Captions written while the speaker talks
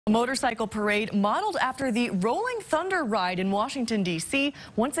A motorcycle parade modeled after the Rolling Thunder ride in Washington, D.C.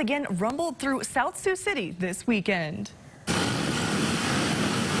 once again rumbled through South Sioux City this weekend.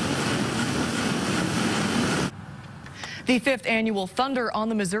 The 5th annual Thunder on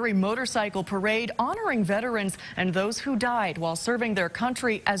the Missouri Motorcycle Parade, honoring veterans and those who died while serving their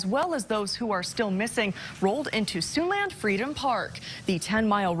country, as well as those who are still missing, rolled into Siouxland Freedom Park. The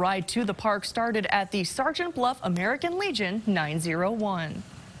 10-mile ride to the park started at the Sergeant Bluff American Legion 901.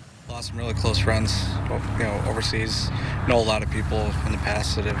 Lost some really close friends, overseas. Know a lot of people in the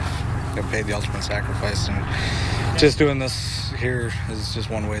past that have paid the ultimate sacrifice, and just doing this here is just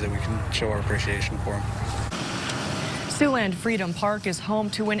one way that we can show our appreciation for them. Siouxland Freedom Park is home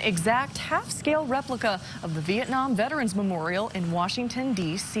to an exact half-scale replica of the Vietnam Veterans Memorial in Washington,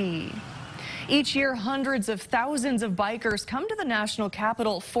 D.C. Each year, hundreds of thousands of bikers come to the national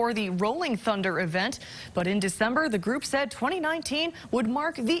capital for the Rolling Thunder event. But in December, the group said 2019 would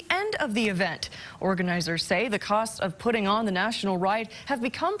mark the end of the event. Organizers say the costs of putting on the national ride have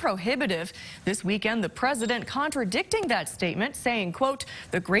become prohibitive. This weekend, the president contradicting that statement, saying, quote,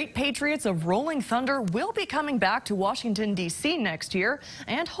 "The great patriots of Rolling Thunder will be coming back to Washington, D.C. next year,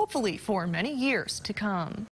 and hopefully for many years to come."